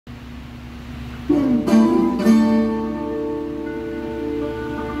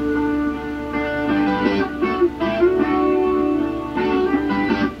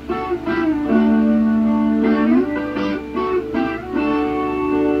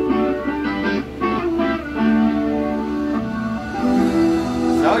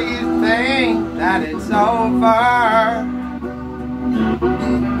that it's over,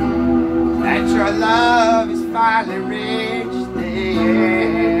 that your love has finally reached the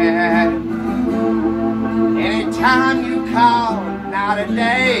end. Anytime you call, night or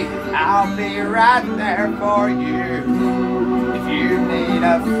day, I'll be right there for you. If you need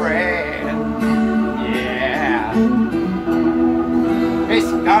a friend, yeah.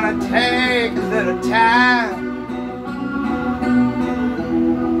 It's gonna take a little time.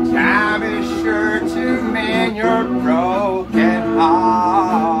 Time is sure to mend your broken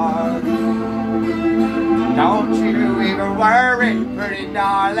heart. Don't you even worry, pretty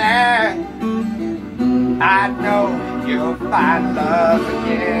darling. I know you'll find love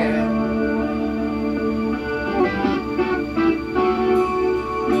again.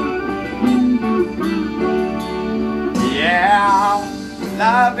 Yeah,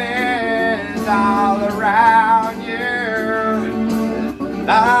 love is all around you.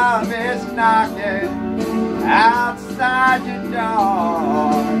 Love is knocking outside your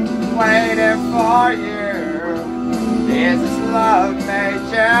door, waiting for you. Is this love made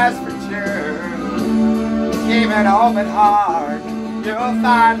just for two? Keep an open heart, you'll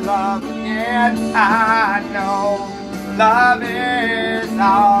find love again. I know love is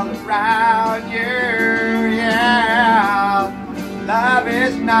all around you, yeah. Love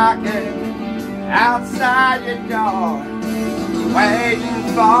is knocking outside your door, waiting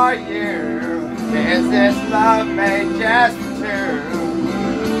for you. Is this love made just for two?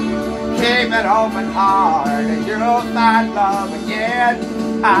 Keep an open heart and you'll find love again.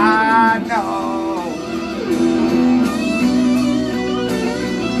 I know.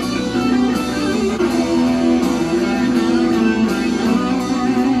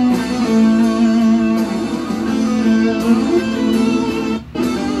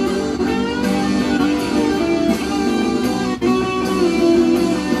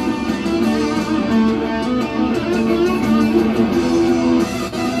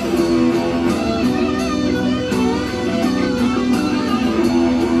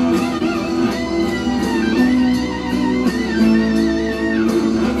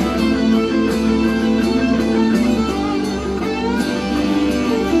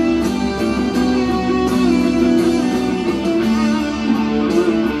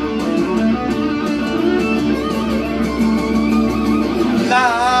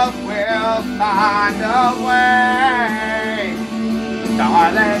 Love will find a way,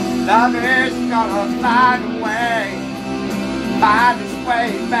 darling. Love is gonna find a way, find its way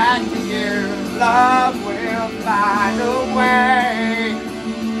back to you. Love will find a way.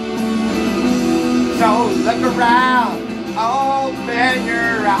 So look around, open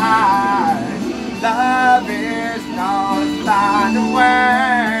your eyes. Love is gonna find a way.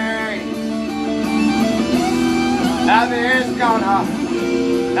 Love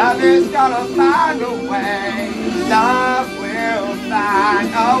is gonna find a way. Love will find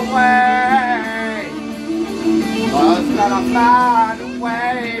a way. Love's gonna find a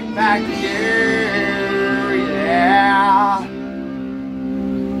way back to you, yeah.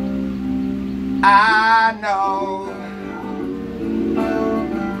 I know.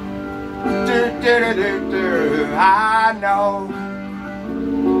 Do do do do do. I know.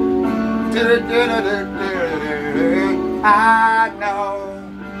 Do do do do do. I know.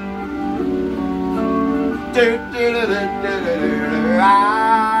 Do do do do do do.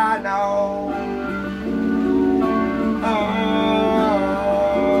 I